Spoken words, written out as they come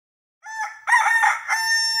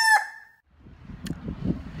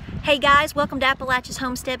Hey guys, welcome to Appalachia's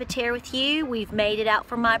Homestead. Patara with you. We've made it out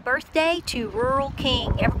for my birthday to Rural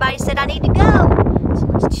King. Everybody said I need to go, so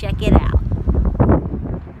let's check it out.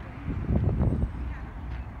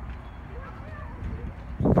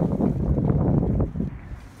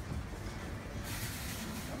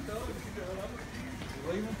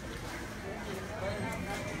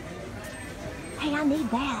 Hey, I need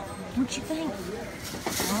that, don't you think?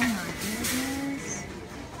 Oh my goodness.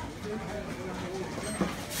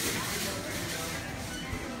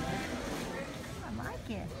 I like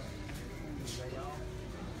it.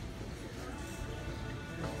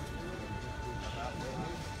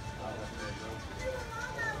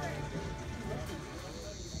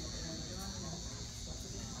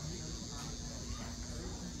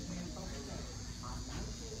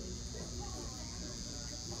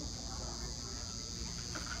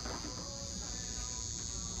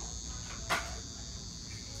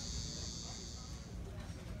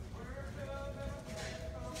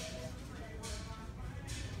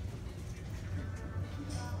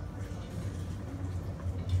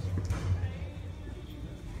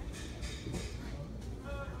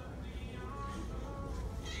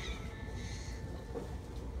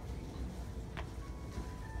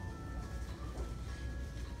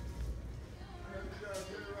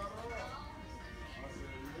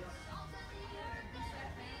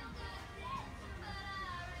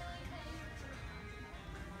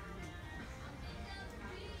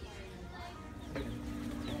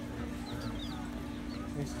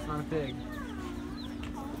 It's not big.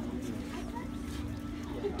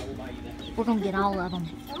 We're gonna get all of them.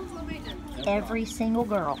 Every single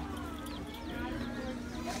girl.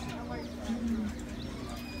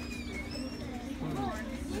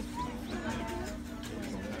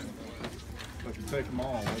 But you take them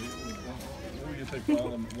all. Or you take all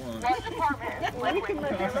of them at once. We can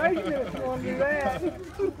make arrangements if you want to do that.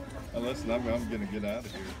 Listen, I'm going to get out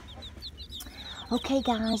of here. Okay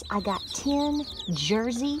guys, I got 10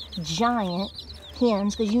 Jersey Giant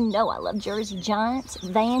hens, because you know I love Jersey Giants.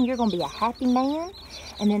 Van, you're gonna be a happy man.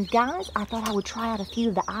 And then guys, I thought I would try out a few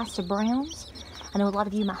of the Isa Browns. I know a lot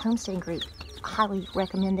of you in my homesteading group highly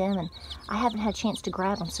recommend them, and I haven't had a chance to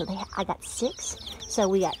grab them, so I got 6. So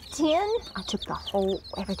we got 10. I took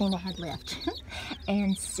everything they had left,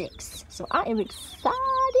 and 6. So I am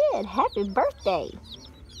excited. Happy birthday.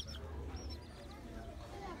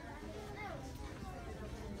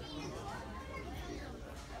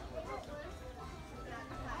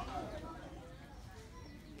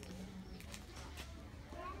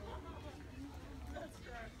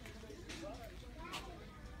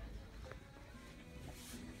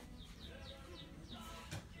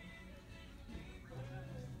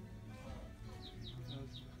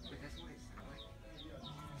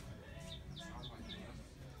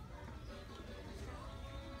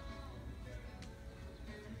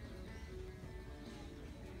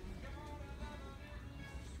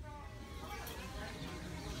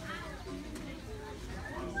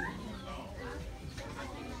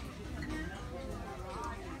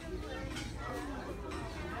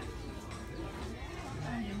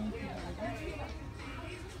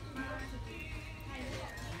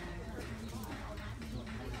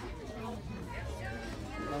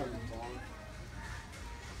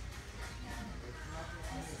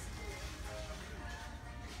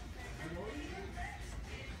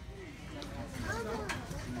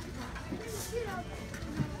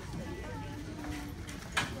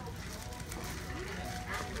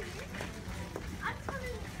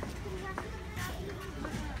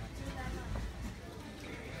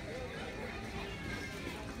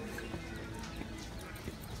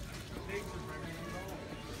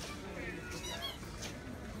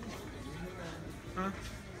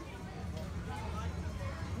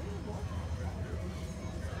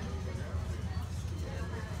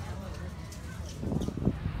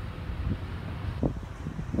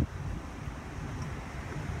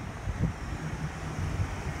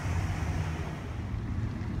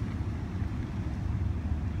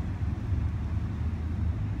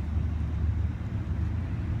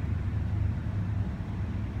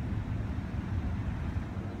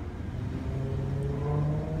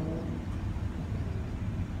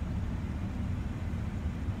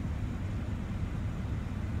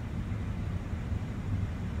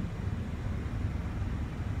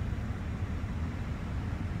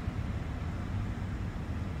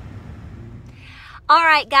 All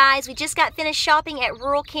right, guys, we just got finished shopping at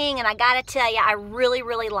Rural King, and I gotta tell you, I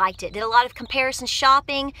really liked it. Did a lot of comparison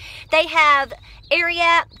shopping. They have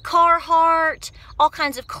Ariat, Carhartt, all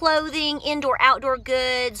kinds of clothing, indoor, outdoor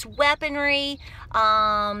goods, weaponry,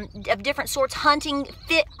 of different sorts, hunting,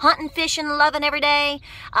 fishing, loving every day,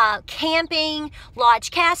 camping,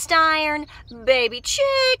 lodge cast iron, baby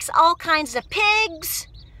chicks, all kinds of pigs,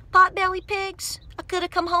 potbelly pigs. I could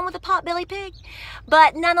have come home with a potbelly pig,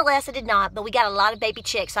 but nonetheless I did not. But we got a lot of baby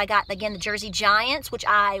chicks. I got, again, the Jersey Giants, which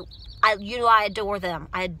I adore them.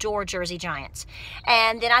 I adore Jersey Giants.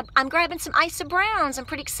 And then I'm grabbing some Isa Browns. I'm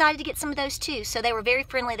pretty excited to get some of those too. So they were very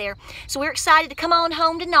friendly there. So we're excited to come on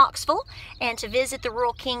home to Knoxville and to visit the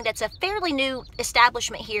Rural King. That's a fairly new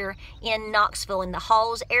establishment here in Knoxville in the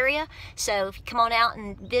Halls area. So if you come on out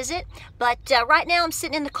and visit. But right now I'm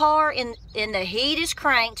sitting in the car and the heat is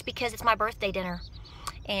cranked because it's my birthday dinner.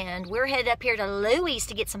 And we're headed up here to Louie's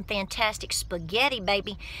to get some fantastic spaghetti,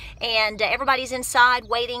 baby. And everybody's inside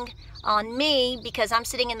waiting on me because I'm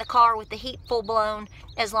sitting in the car with the heat full blown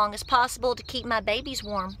as long as possible to keep my babies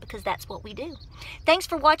warm, because that's what we do. Thanks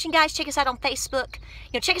for watching, guys. Check us out on Facebook.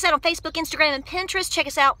 Check us out on Facebook, Instagram, and Pinterest. Check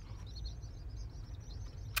us out.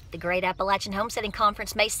 The Great Appalachian Homesteading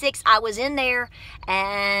Conference, May 6th. I was in there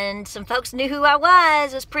and some folks knew who I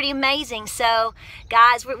was. It was pretty amazing. So,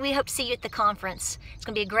 guys, we hope to see you at the conference. It's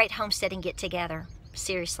going to be a great homesteading get-together.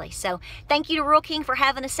 Seriously. So, thank you to Rural King for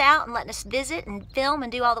having us out and letting us visit and film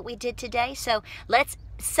and do all that we did today. So, let's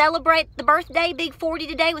celebrate the birthday, Big 40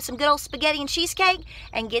 today, with some good old spaghetti and cheesecake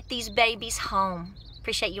and get these babies home.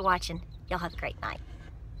 Appreciate you watching. Y'all have a great night.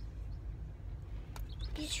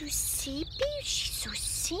 Is you sleepy? She's so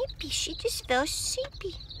sleepy. She just fell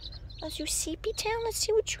sleepy. Is you sleepy, Town? Let's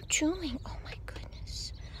see what you're doing. Oh my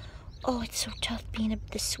goodness. Oh, it's so tough being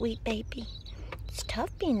the sweet baby. It's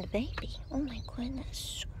tough being the baby. Oh my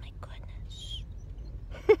goodness. Oh my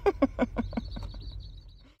goodness.